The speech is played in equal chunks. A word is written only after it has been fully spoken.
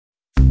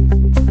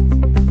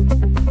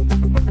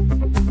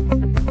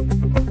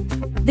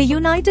The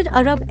United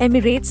Arab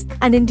Emirates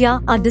and India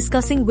are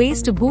discussing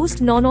ways to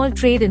boost non-oil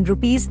trade in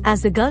rupees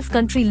as the Gulf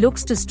country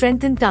looks to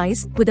strengthen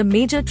ties with a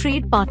major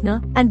trade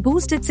partner and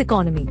boost its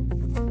economy.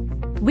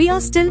 We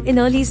are still in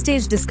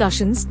early-stage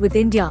discussions with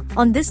India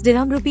on this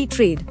dirham-rupee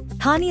trade,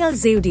 Thani Al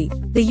Zeyoudi,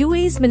 the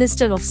UAE's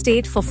Minister of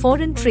State for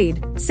Foreign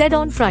Trade, said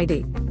on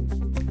Friday.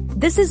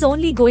 This is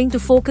only going to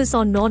focus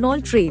on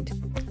non-oil trade.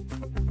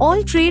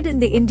 Oil trade in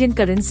the Indian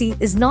currency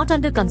is not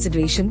under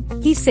consideration,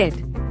 he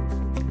said.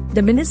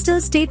 The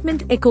minister's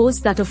statement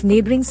echoes that of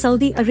neighboring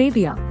Saudi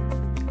Arabia.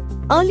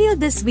 Earlier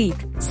this week,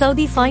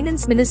 Saudi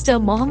Finance Minister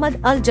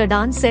Mohammed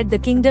Jadaan said the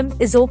kingdom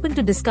is open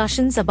to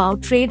discussions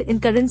about trade in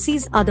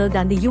currencies other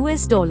than the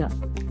US dollar.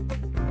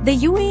 The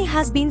UAE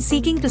has been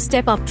seeking to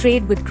step up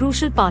trade with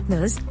crucial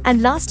partners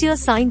and last year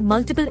signed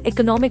multiple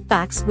economic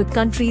pacts with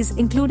countries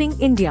including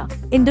India,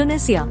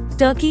 Indonesia,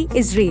 Turkey,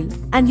 Israel,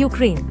 and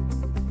Ukraine.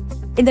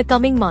 In the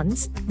coming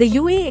months, the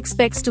UAE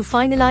expects to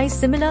finalize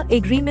similar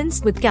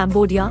agreements with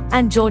Cambodia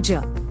and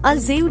Georgia, Al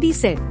Zeyoudi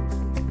said.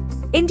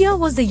 India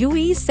was the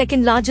UAE's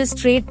second-largest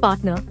trade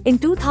partner in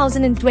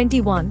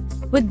 2021,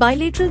 with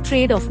bilateral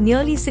trade of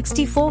nearly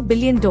 $64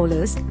 billion,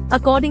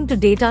 according to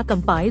data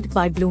compiled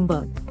by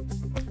Bloomberg.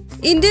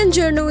 Indian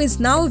Journal is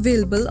now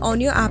available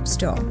on your App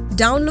Store.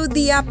 Download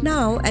the app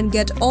now and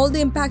get all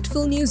the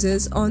impactful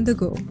news on the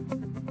go.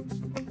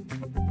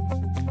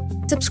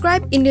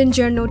 Subscribe Indian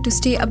Journal to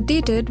stay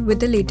updated with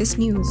the latest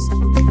news.